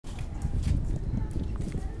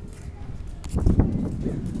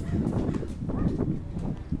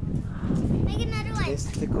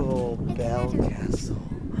Mystical Bell Castle.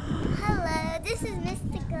 Hello, this is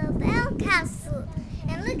Mystical Bell Castle.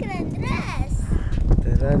 And look at Andres.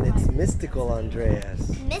 Then it's Mystical Andreas.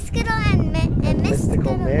 Mystical and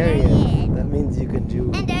Mystical Marion. That means you can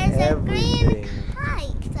do and there's everything. A green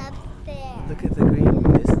kite up there. Look at the green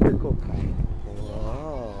mystical kite.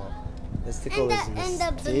 Wow. Mystical is mysterious. And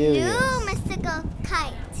the blue mystical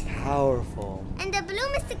kite. Powerful. And the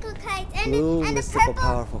blue mystical kite. And Blue the mystical purple,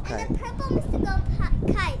 powerful kite. And the purple mystical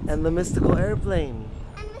kite. And the mystical airplane.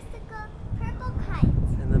 And mystical purple kite.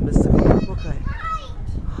 And the mystical purple kite.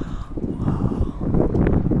 Wow.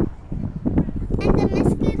 And the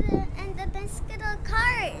mystical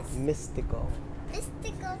cars. Mystical.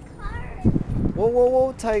 Mystical cars. Whoa, whoa,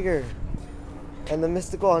 whoa, tiger. And the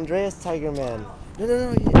mystical Andreas Tiger Man.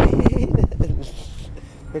 No.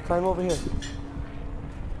 Here, climb over here.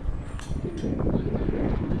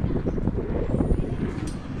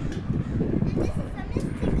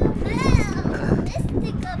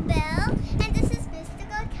 Mystical Bell, and this is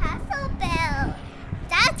Mystical Castle Bell.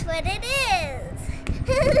 That's what it is.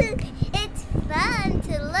 It's fun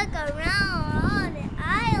to look around all the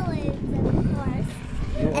islands, of course.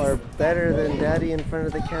 You are better than Daddy in front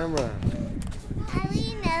of the camera.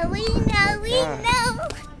 We know.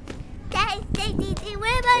 Guys,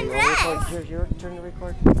 where am I dressed? Here, turn to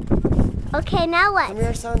record. Okay, now what? Come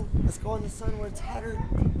here, son. Let's go in the sun where it's hotter.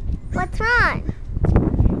 What's wrong?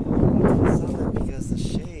 The sun because the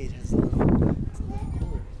shade has a little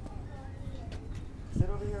cooler. Sit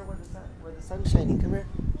over here where the sun's shining. Come here.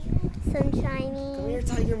 Sunshiny. Come here,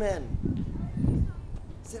 Tiger Man.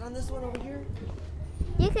 Sit on this one over here.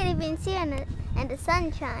 You can even see in the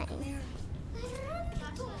sunshine. Come here.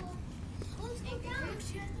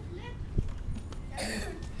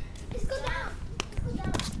 Let's go down.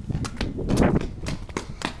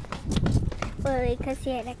 Well, we could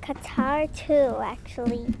see the guitar too,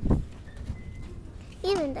 actually.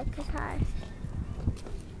 Even the guitar.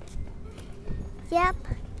 Yep.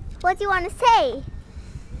 What do you want to say?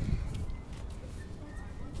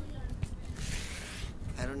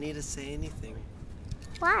 I don't need to say anything.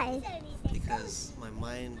 Why? Because my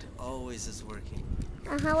mind always is working.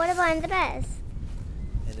 What about Andres?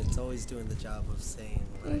 And it's always doing the job of saying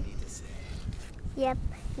what I need to say. Yep,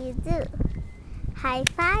 you do. High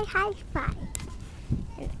five, high five.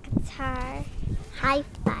 And the guitar, high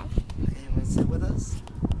five. Okay, you want to sit with us?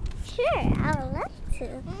 Sure, I would love to.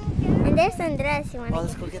 And there's Andres. You want to? Oh,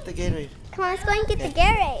 let's go get the Gatorade. Come on, let's go and get the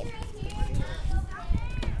Gatorade.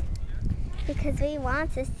 Because we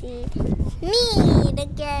want to see me, the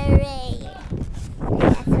Gatorade.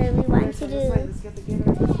 That's what we want to do. Let's get the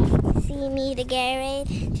Gatorade. See me, the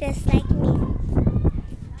Gatorade, just like me.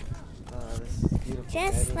 This is beautiful.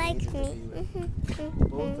 Just like me.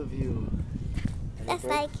 Both of you. Just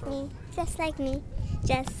like me. Just like me.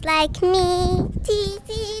 Just like me. T.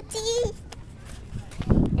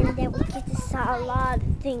 And then we get to saw a lot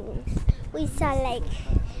of things. We saw we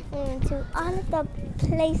went to all of the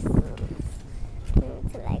places.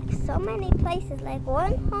 We went to so many places, like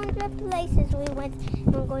 100 places we went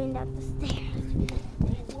and we're going up the stairs.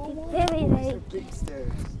 Very, very big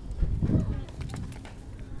stairs.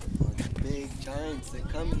 The big giants that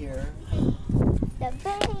come here. The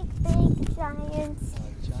big giants.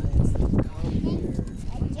 Giants that come here.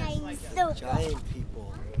 Giant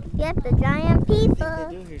people. Yep, the giant people. What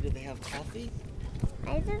do they do here? Do they have coffee?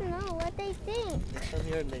 I don't know what they think. They come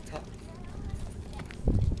here and they talk.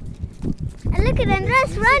 And look at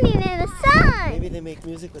Andres running in the sun. Maybe they make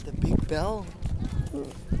music with a big bell.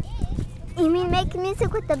 You mean make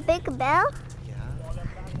music with the big bell?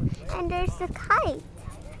 Yeah. And there's the kite.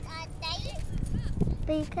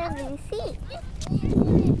 But you can't even see.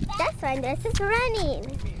 That's why Andres is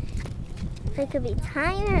running. So it could be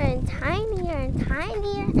tinier and tinier and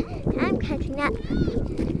tinier. And I'm catching up.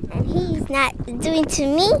 And he's not doing to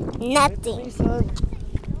me nothing.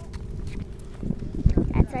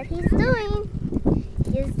 That's what he's doing.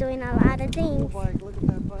 He's doing a lot of things. Look at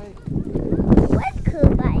that bike. What cool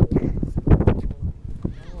bike?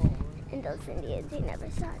 And those Indians, you never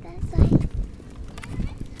saw that side.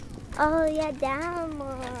 Oh yeah, that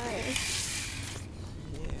one.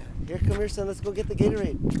 Yeah. Here, come here, son. Let's go get the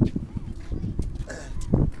Gatorade.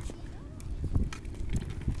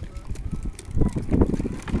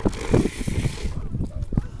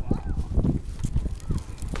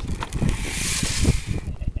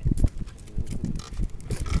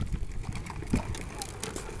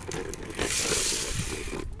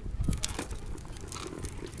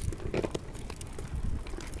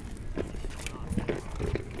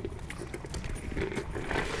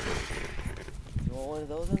 One of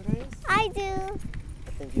those, Andreas? I do.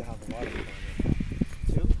 I think you have a lot of fun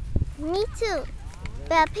with that. Two? Me too.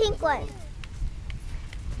 The pink one.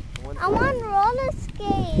 I want roller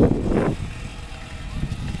skates.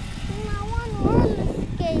 I want roller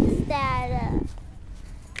skates, Dad.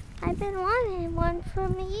 I've been wanting one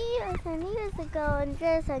from years and years ago,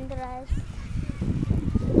 Andres.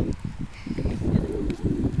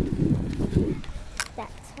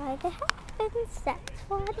 That's what happens. That's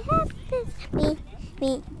what happens. Me.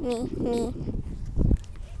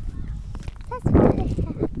 That's what happens.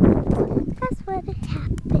 That's what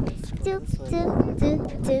happens. Do.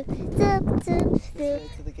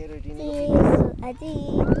 To the gator, do you need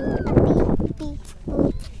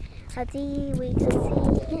we could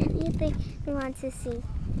see anything we want to see.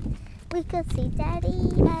 We could see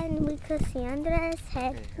Daddy and we could see Andres'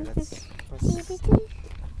 head. Okay,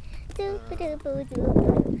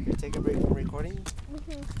 take a break from recording.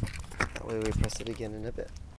 That way we press it again in a bit.